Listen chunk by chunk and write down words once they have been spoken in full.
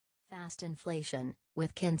fast inflation.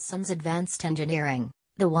 With Kensun's advanced engineering,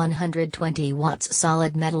 the 120 watts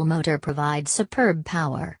solid metal motor provides superb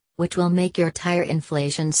power, which will make your tire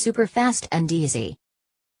inflation super fast and easy.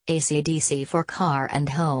 AC/DC for car and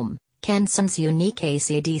home. Kensun's unique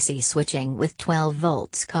AC/DC switching with 12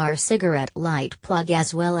 volts car cigarette light plug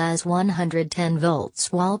as well as 110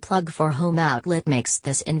 volts wall plug for home outlet makes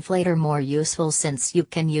this inflator more useful since you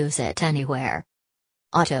can use it anywhere.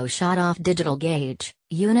 Auto shut-off digital gauge.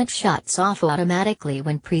 Unit shuts off automatically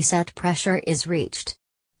when preset pressure is reached.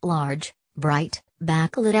 Large, bright,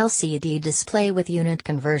 backlit LCD display with unit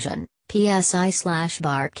conversion,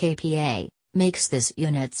 PSI/bar kPa, makes this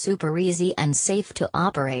unit super easy and safe to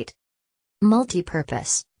operate.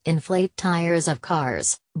 Multi-purpose. Inflate tires of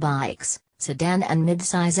cars, bikes, sedan and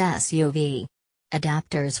midsize SUV.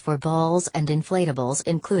 Adapters for balls and inflatables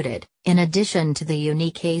included. In addition to the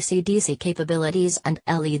unique AC/DC capabilities and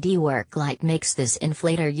LED work light makes this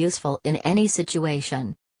inflator useful in any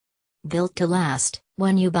situation. Built to last.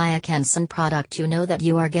 When you buy a Kensun product you know that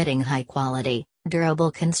you are getting high quality,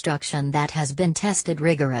 durable construction that has been tested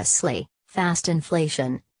rigorously. Fast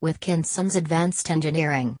inflation. With Kensun's advanced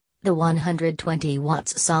engineering, the 120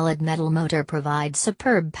 watts solid metal motor provides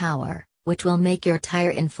superb power, which will make your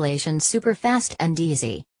tire inflation super fast and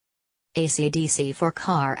easy. AC/DC for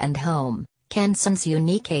car and home. Kensun's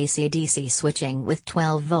unique AC/DC switching with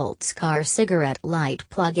 12 volts car cigarette light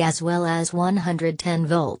plug as well as 110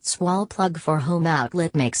 volts wall plug for home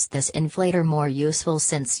outlet makes this inflator more useful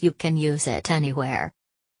since you can use it anywhere.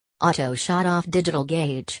 Auto shut-off digital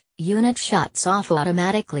gauge. Unit shuts off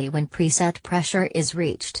automatically when preset pressure is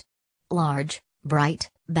reached. Large,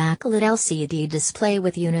 bright, backlit LCD display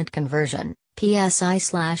with unit conversion,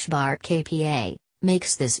 PSI/bar kPa,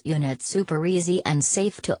 makes this unit super easy and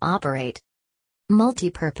safe to operate.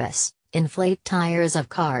 Multi-purpose. Inflate tires of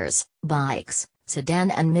cars, bikes,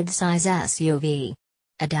 sedan and midsize SUV.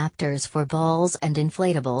 Adapters for balls and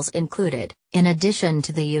inflatables included. In addition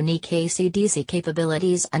to the unique AC/DC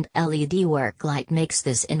capabilities and LED work light makes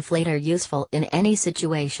this inflator useful in any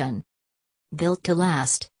situation. Built to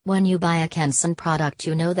last. When you buy a Kensun product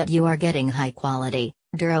you know that you are getting high quality,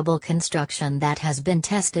 durable construction that has been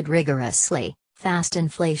tested rigorously. Fast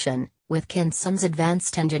inflation. With Kensun's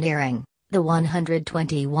advanced engineering, the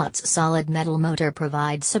 120 watts solid metal motor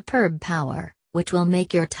provides superb power, which will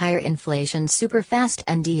make your tire inflation super fast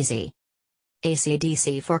and easy.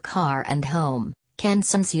 AC/DC for car and home.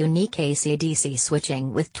 Kensun's unique AC/DC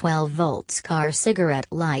switching with 12 volts car cigarette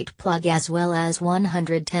light plug as well as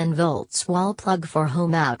 110 volts wall plug for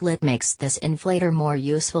home outlet makes this inflator more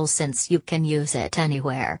useful since you can use it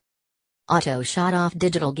anywhere. Auto shut-off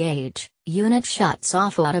digital gauge. Unit shuts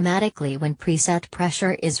off automatically when preset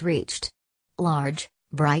pressure is reached. Large,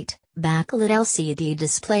 bright, backlit LCD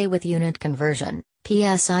display with unit conversion,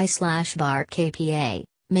 PSI/bar kPa,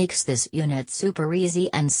 makes this unit super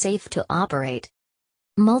easy and safe to operate.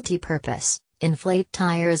 Multi-purpose. Inflate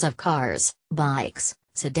tires of cars, bikes,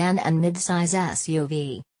 sedan and midsize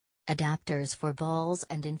SUV. Adapters for balls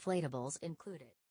and inflatables included.